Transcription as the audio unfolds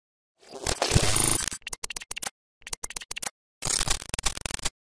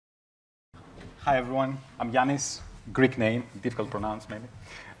Hi everyone, I'm Ioannis, Greek name, difficult to pronounce maybe.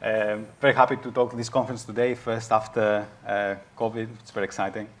 Very happy to talk at this conference today, first after COVID, it's very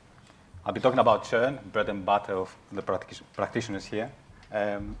exciting. I'll be talking about churn, bread and butter of the practitioners here.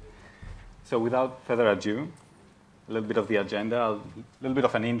 So without further ado, a little bit of the agenda, a little bit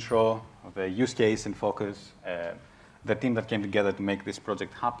of an intro of the use case and focus, the team that came together to make this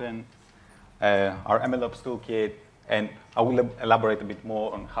project happen, our MLOps toolkit, and I will elaborate a bit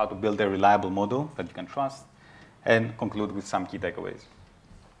more on how to build a reliable model that you can trust, and conclude with some key takeaways.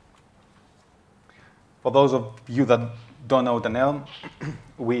 For those of you that don't know Dunelm,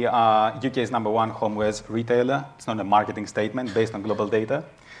 we are UK's #1 homewares retailer. It's not a marketing statement based on global data.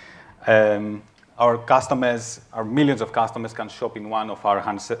 Our customers, our millions of customers, can shop in one of our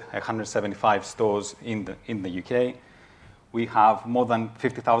 175 stores in the UK. We have more than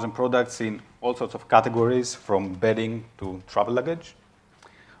 50,000 products in all sorts of categories, from bedding to travel luggage.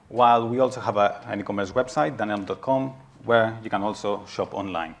 While we also have an e-commerce website, Dunelm.com, where you can also shop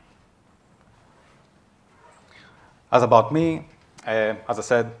online. As about me, as I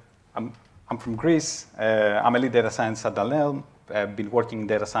said, I'm from Greece. I'm a lead data science at Dunelm. I've been working in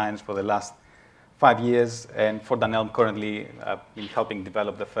data science for the last 5 years, and for Dunelm currently, I've been helping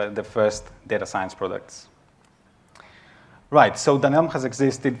develop the first data science products. Right, so Dunelm has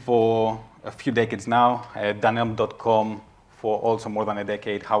existed for a few decades now. Dunelm.com for also more than a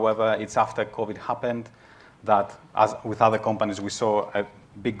decade. However, it's after COVID happened that, as with other companies, we saw a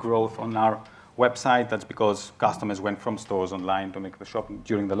big growth on our website. That's because customers went from stores online to make the shopping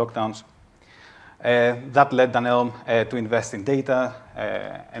during the lockdowns. That led Dunelm to invest in data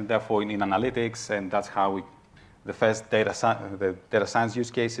and therefore in analytics, and that's how the first data science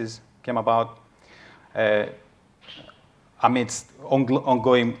use cases came about. Amidst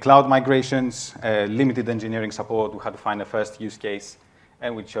ongoing cloud migrations, limited engineering support, we had to find a first use case,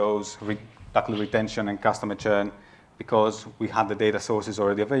 and we chose tackle retention and customer churn because we had the data sources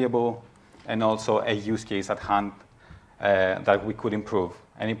already available and also a use case at hand that we could improve.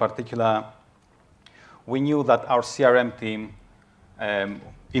 And in particular, we knew that our CRM team,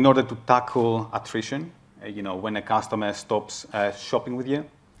 in order to tackle attrition, when a customer stops shopping with you,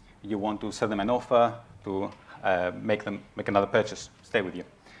 you want to send them an offer to make another purchase, stay with you.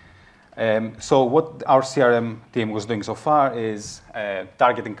 So what our CRM team was doing so far is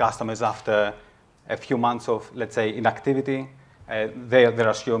targeting customers after a few months of, let's say, inactivity. They're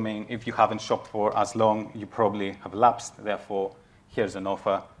assuming if you haven't shopped for as long, you probably have lapsed. Therefore, here's an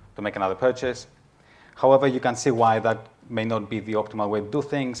offer to make another purchase. However, you can see why that may not be the optimal way to do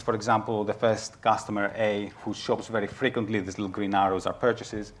things. For example, the first customer A who shops very frequently, these little green arrows are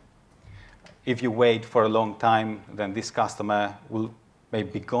purchases. If you wait for a long time, then this customer will maybe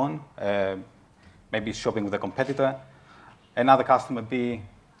be gone, maybe shopping with a competitor. Another customer B,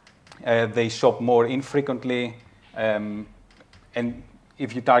 they shop more infrequently, and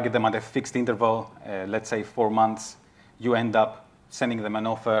if you target them at a fixed interval, let's say 4 months, you end up sending them an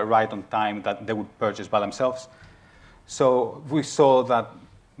offer right on time that they would purchase by themselves. So we saw that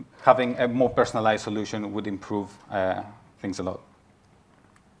having a more personalized solution would improve things a lot.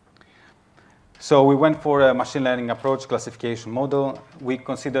 So we went for a machine learning approach, classification model. We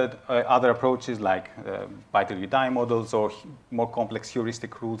considered other approaches like by-to-die models or more complex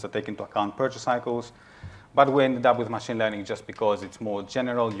heuristic rules that take into account purchase cycles. But we ended up with machine learning just because it's more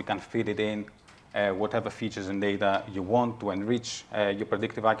general. You can feed it in whatever features and data you want to enrich your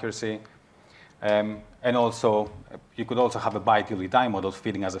predictive accuracy. And also, you could also have a by-to-die model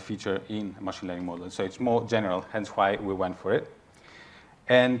feeding as a feature in a machine learning model. So it's more general, hence why we went for it.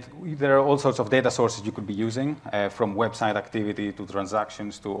 And there are all sorts of data sources you could be using, from website activity to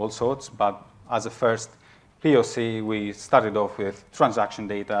transactions to all sorts. But as a first POC, we started off with transaction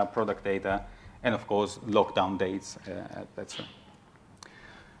data, product data, and of course, lockdown dates, etc.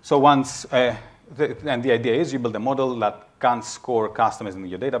 So once, and the idea is you build a model that can score customers in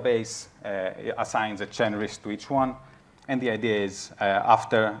your database, assigns a churn risk to each one. And the idea is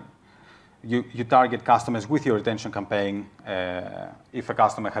after you target customers with your retention campaign if a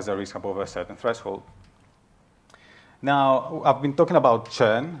customer has a risk above a certain threshold. Now, I've been talking about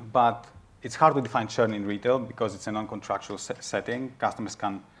churn, but it's hard to define churn in retail because it's a non-contractual setting. Customers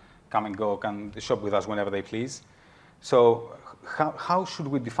can come and go, can shop with us whenever they please. So how should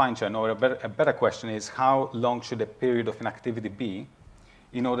we define churn? Or a better question is, how long should a period of inactivity be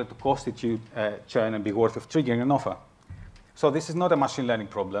in order to constitute churn and be worth of triggering an offer? So this is not a machine learning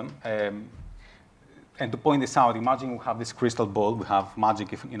problem. And to point this out, imagine we have this crystal ball, we have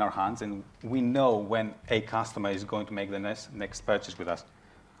magic in our hands, and we know when a customer is going to make the next purchase with us.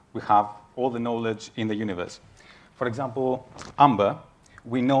 We have all the knowledge in the universe. For example, Amber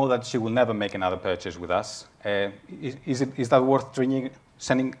We know that she will never make another purchase with us. Is that worth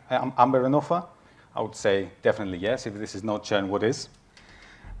sending Amber an offer? I would say definitely yes. If this is not churn, what is?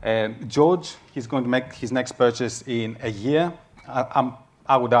 George, he's going to make his next purchase in a year.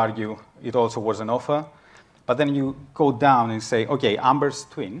 I would argue it also was an offer. But then you go down and say, OK, Amber's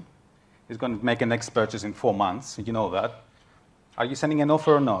twin is going to make a next purchase in 4 months. You know that. Are you sending an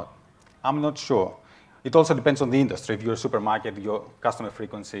offer or not? I'm not sure. It also depends on the industry. If you're a supermarket, your customer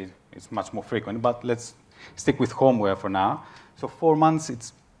frequency is much more frequent. But let's stick with homeware for now. So 4 months,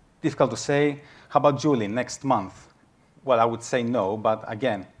 it's difficult to say. How about Julie, next month? Well, I would say no. But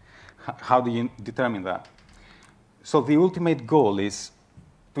again, how do you determine that? So the ultimate goal is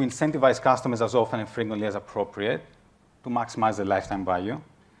to incentivize customers as often and frequently as appropriate to maximize the lifetime value.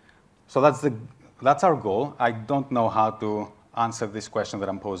 So that's our goal. I don't know how to answer this question that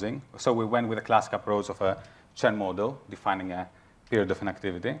I'm posing. So we went with a classic approach of a churn model, defining a period of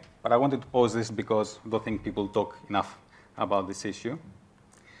inactivity. But I wanted to pose this because I don't think people talk enough about this issue.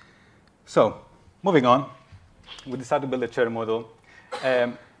 So moving on, we decided to build a churn model.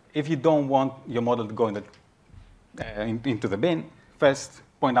 If you don't want your model to go into the bin, first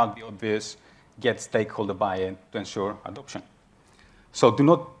point out the obvious, get stakeholder buy-in to ensure adoption. So do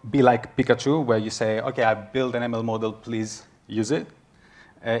not be like Pikachu, where you say, OK, I built an ML model, please use it.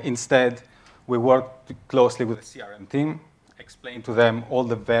 Instead, we work closely with the CRM team, explain to them all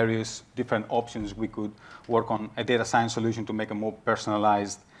the various different options we could work on a data science solution to make a more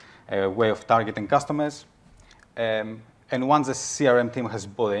personalized way of targeting customers. And once the CRM team has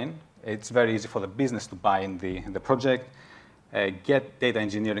bought in, it's very easy for the business to buy in the project, get data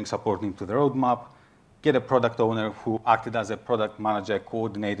engineering support into the roadmap, get a product owner who acted as a product manager,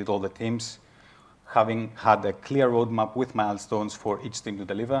 coordinated all the teams, having had a clear roadmap with milestones for each team to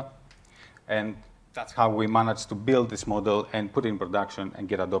deliver. And that's how we managed to build this model and put it in production and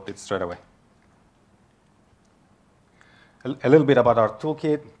get adopted straight away. A little bit about our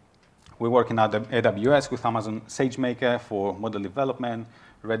toolkit. We work in AWS with Amazon SageMaker for model development,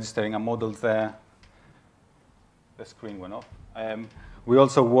 registering our models there. The screen went off. We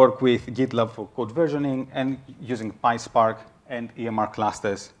also work with GitLab for code versioning and using PySpark and EMR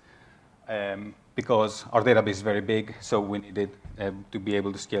clusters because our database is very big, so we needed to be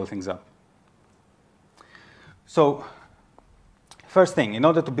able to scale things up. So first thing, in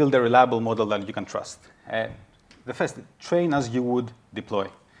order to build a reliable model that you can trust, the first, train as you would deploy.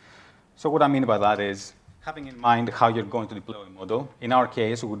 So what I mean by that is having in mind how you're going to deploy a model. In our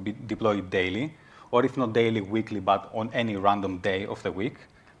case, it would be deployed daily, or if not daily, weekly, but on any random day of the week.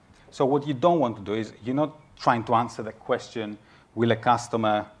 So what you don't want to do is you're not trying to answer the question, will a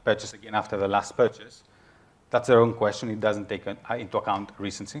customer purchase again after the last purchase? That's the wrong question. It doesn't take into account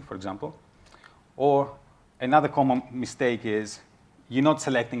recency, for example. Or another common mistake is you're not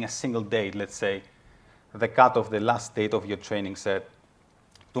selecting a single date, let's say, the cut of the last date of your training set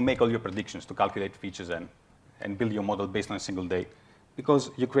to make all your predictions, to calculate features and build your model based on a single date,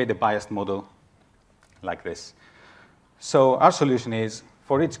 because you create a biased model like this. So our solution is,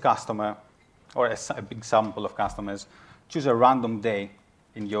 for each customer, or a big sample of customers, choose a random day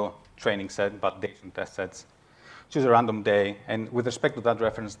in your training set, validation test sets. Choose a random day, and with respect to that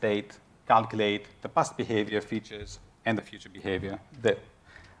reference date, calculate the past behavior, features, and the future behavior,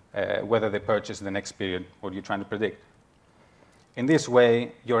 whether they purchase in the next period, what you're trying to predict. In this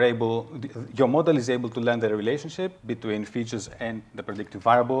way, your model is able to learn the relationship between features and the predictive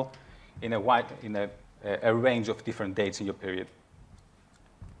variable in a range of different dates in your period.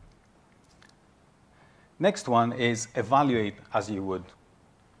 Next one is evaluate as you would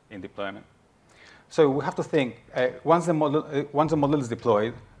in deployment. So we have to think, once the model is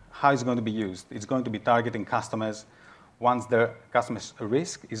deployed, how is it going to be used? It's going to be targeting customers once the customer's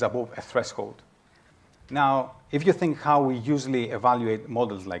risk is above a threshold. Now, if you think how we usually evaluate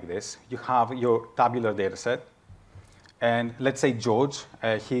models like this, you have your tabular data set. And let's say George,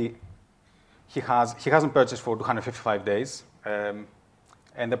 he hasn't purchased for 255 days. And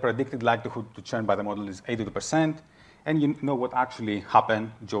the predicted likelihood to churn by the model is 82%. And you know what actually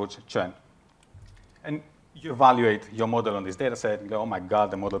happened, George churned. And you evaluate your model on this data set and go, oh my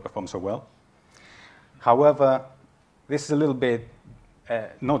God, the model performed so well. However, this is a little bit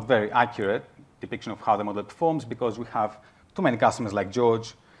not very accurate depiction of how the model performs because we have too many customers like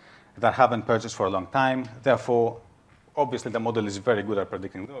George that haven't purchased for a long time. Therefore, obviously, the model is very good at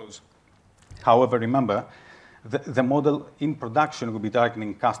predicting those. However, remember, the model in production will be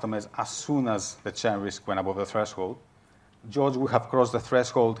targeting customers as soon as the churn risk went above the threshold. George would have crossed the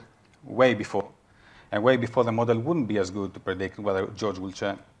threshold way before. And way before, the model wouldn't be as good to predict whether George will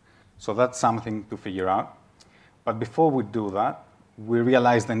churn. So that's something to figure out. But before we do that, we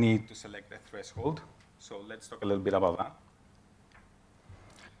realized the need to select a threshold. So let's talk a little bit about that.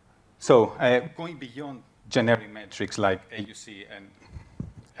 So going beyond generic metrics like AUC and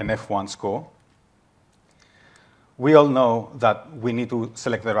an F1 score, we all know that we need to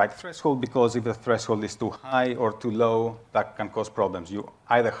select the right threshold, because if the threshold is too high or too low, that can cause problems. You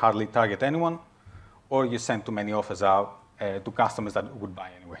either hardly target anyone, or you send too many offers out to customers that would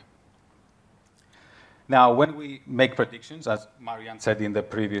buy anyway. Now, when we make predictions, as Marianne said in the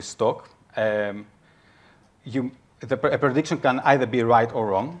previous talk, a prediction can either be right or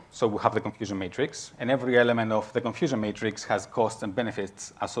wrong. So we have the confusion matrix, and every element of the confusion matrix has costs and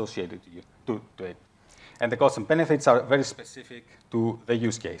benefits associated to it. And the costs and benefits are very specific to the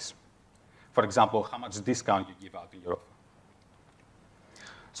use case. For example, how much discount you give out in your offer.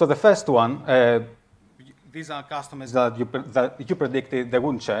 So the first one, these are customers that you predicted they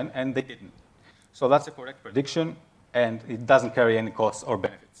wouldn't churn, and they didn't. So that's a correct prediction, and it doesn't carry any costs or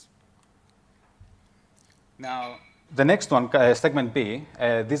benefits. Now, the next one, segment B,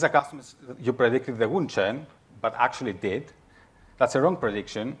 these are customers you predicted they wouldn't churn, but actually did. That's a wrong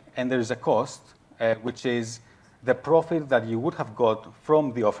prediction, and there is a cost, which is the profit that you would have got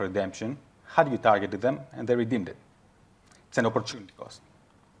from the offer redemption had you targeted them and they redeemed it. It's an opportunity cost.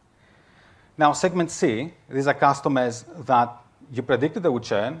 Now, segment C, these are customers that you predicted they would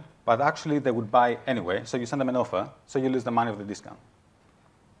churn, but actually they would buy anyway, so you send them an offer, so you lose the money of the discount.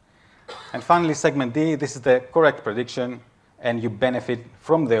 And finally, segment D, this is the correct prediction, and you benefit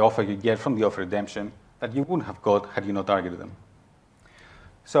from the offer you get from the offer redemption that you wouldn't have got had you not targeted them.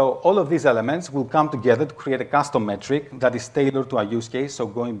 So all of these elements will come together to create a custom metric that is tailored to our use case, so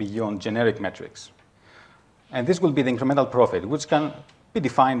going beyond generic metrics. And this will be the incremental profit, which can be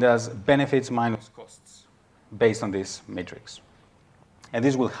defined as benefits minus costs based on this matrix. And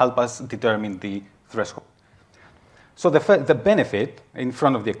this will help us determine the threshold. So the benefit in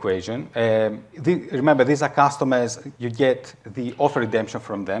front of the equation, remember, these are customers, you get the offer redemption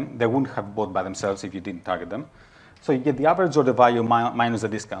from them. They wouldn't have bought by themselves if you didn't target them. So you get the average order value minus the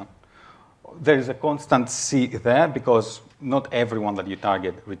discount. There is a constant C there, because not everyone that you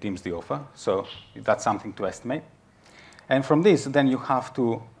target redeems the offer. So that's something to estimate. And from this, then you have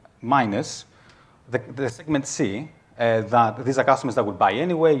to minus the segment C, that these are customers that would buy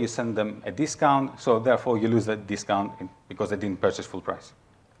anyway. You send them a discount, so therefore you lose that discount because they didn't purchase full price.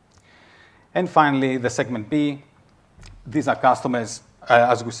 And finally, the segment B, these are customers,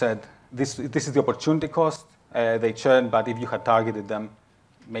 as we said, this is the opportunity cost. They churn, but if you had targeted them,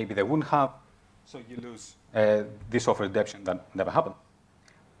 maybe they wouldn't have. So you lose this offer redemption that never happened.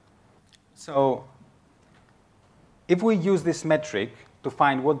 So if we use this metric to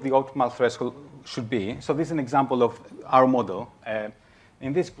find what the optimal threshold should be, so this is an example of our model.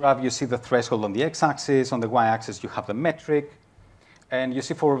 In this graph, you see the threshold on the x-axis. On the y-axis, you have the metric. And you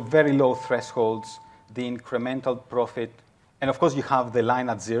see for very low thresholds, the incremental profit. And of course, you have the line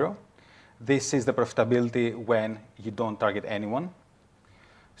at 0. This is the profitability when you don't target anyone.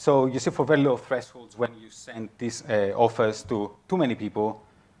 So you see for very low thresholds, when you send these offers to too many people,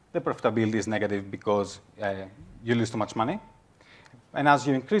 the profitability is negative because you lose too much money. And as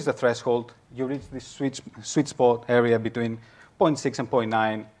you increase the threshold, you reach this sweet spot area between 0.6 and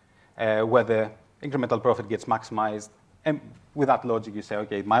 0.9, where the incremental profit gets maximized. And with that logic, you say,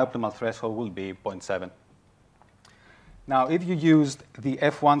 OK, my optimal threshold will be 0.7. Now, if you used the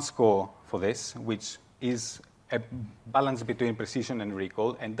F1 score for this, which is a balance between precision and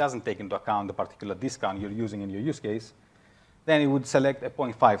recall and doesn't take into account the particular discount you're using in your use case, then it would select a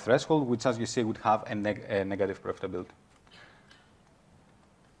 0.5 threshold, which, as you see, would have a negative profitability.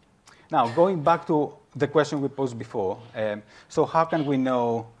 Now, going back to the question we posed before, so how can we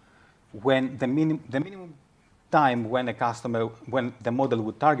know when the minimum time when the model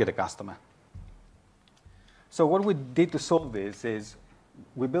would target a customer? So what we did to solve this is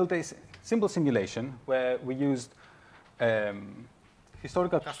we built a simple simulation where we used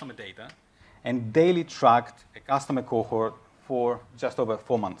historical customer data and daily tracked a customer cohort for just over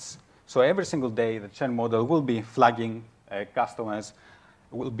 4 months. So every single day, the churn model will be flagging customers,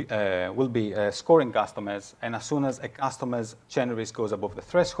 will be scoring customers, and as soon as a customer's churn risk goes above the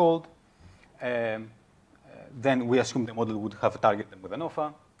threshold, then we assume the model would have targeted them with an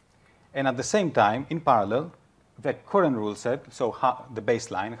offer. And at the same time, in parallel, the current rule set, so the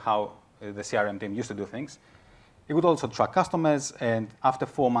baseline, how the CRM team used to do things, it would also track customers, and after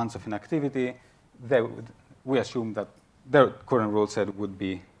 4 months of inactivity, we assume that their current rule set would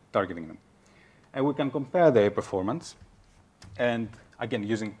be targeting them. And we can compare their performance, and again,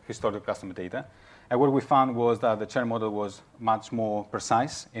 using historical customer data. And what we found was that the churn model was much more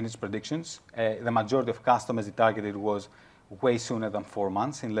precise in its predictions. The majority of customers it targeted was way sooner than 4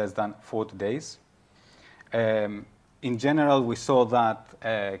 months, in less than 40 days. In general, we saw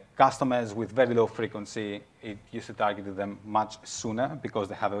that customers with very low frequency, it used to target them much sooner because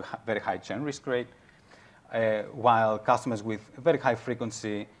they have a very high churn risk rate, while customers with very high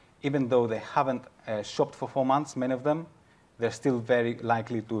frequency, even though they haven't shopped for 4 months, many of them, they're still very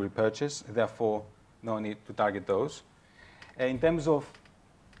likely to repurchase, therefore no need to target those. In terms of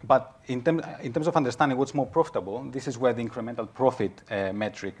understanding what's more profitable, this is where the incremental profit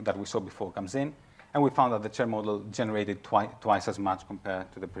metric that we saw before comes in. And we found that the churn model generated twice as much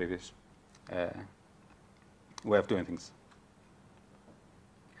compared to the previous way of doing things.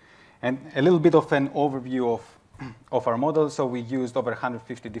 And a little bit of an overview of our model. So we used over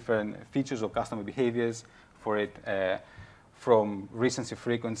 150 different features of customer behaviors for it, from recency,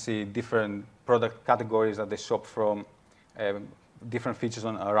 frequency, different product categories that they shop from, different features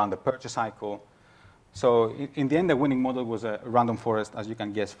around the purchase cycle. So in the end, the winning model was a random forest, as you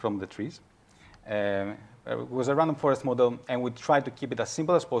can guess from the trees. It was a random forest model, and we tried to keep it as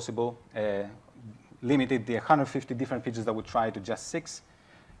simple as possible, limited the 150 different features that we tried to just 6.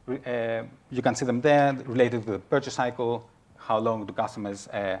 You can see them there, related to the purchase cycle, how long do customers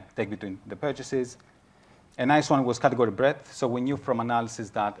take between the purchases. A nice one was category breadth. So we knew from analysis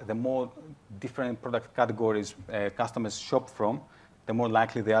that the more different product categories customers shop from, the more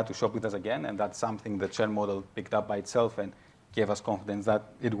likely they are to shop with us again, and that's something the churn model picked up by itself and gave us confidence that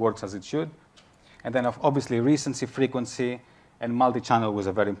it works as it should. And then obviously recency, frequency, and multi-channel was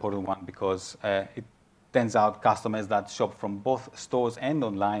a very important one because it turns out customers that shop from both stores and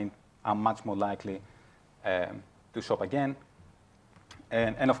online are much more likely to shop again.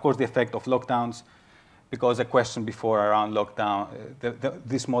 And of course, the effect of lockdowns, because a question before around lockdown,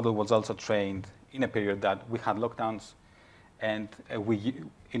 this model was also trained in a period that we had lockdowns. And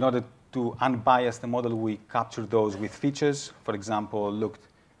in order to unbias the model, we captured those with features. For example,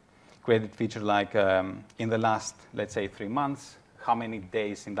 created feature like in the last, let's say, 3 months, how many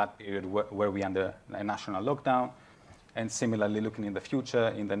days in that period were we under a national lockdown? And similarly, looking in the future,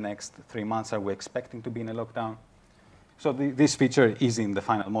 in the next 3 months, are we expecting to be in a lockdown? So this feature is in the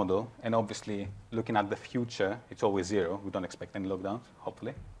final model. And obviously, looking at the future, it's always 0. We don't expect any lockdowns,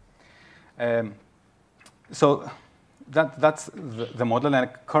 hopefully. So that's the model.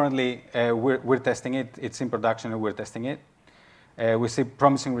 And currently, we're testing it. It's in production, and we're testing it. We see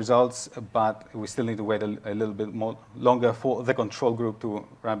promising results, but we still need to wait a little bit longer for the control group to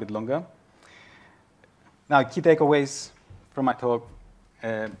run a bit longer. Now, key takeaways from my talk.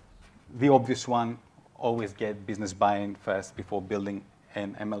 The obvious one, always get business buy-in first before building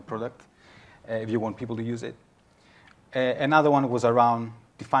an ML product if you want people to use it. Another one was around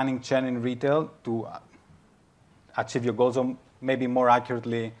defining churn in retail to achieve your goals, or maybe more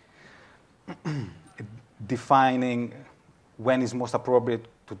accurately, defining when is most appropriate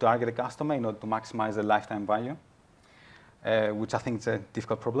to target a customer in order to maximize the lifetime value, which I think is a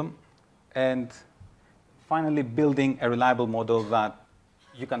difficult problem. And finally, building a reliable model that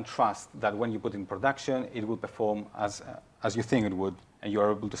you can trust that when you put in production, it will perform as you think it would, and you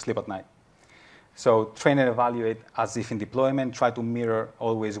are able to sleep at night. So train and evaluate as if in deployment. Try to mirror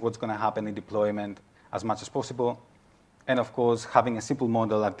always what's going to happen in deployment as much as possible. And of course, having a simple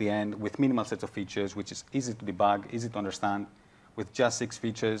model at the end with minimal sets of features, which is easy to debug, easy to understand. With just 6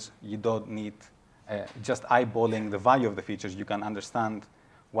 features, you don't need just eyeballing the value of the features. You can understand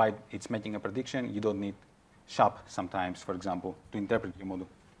why it's making a prediction. You don't need SHAP sometimes, for example, to interpret your model.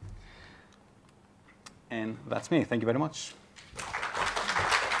 And that's me. Thank you very much.